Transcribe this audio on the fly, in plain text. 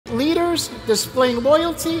leaders displaying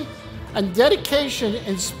loyalty and dedication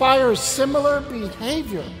inspire similar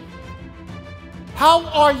behavior. How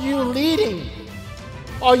are you leading?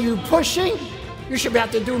 Are you pushing? You should be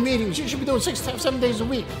out there doing meetings. You should be doing 6 to 7 days a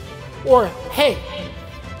week. Or, hey,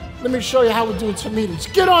 let me show you how we're doing some meetings.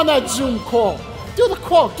 Get on that Zoom call. Do the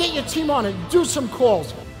call. Get your team on it. Do some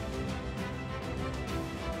calls.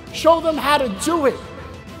 Show them how to do it.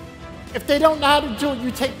 If they don't know how to do it,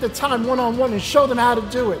 you take the time one-on-one and show them how to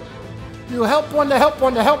do it. You help one to help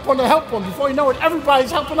one to help one to help one. Before you know it,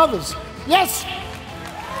 everybody's helping others. Yes?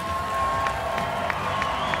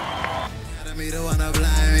 Me don't wanna blame,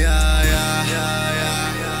 yeah, yeah, yeah, yeah.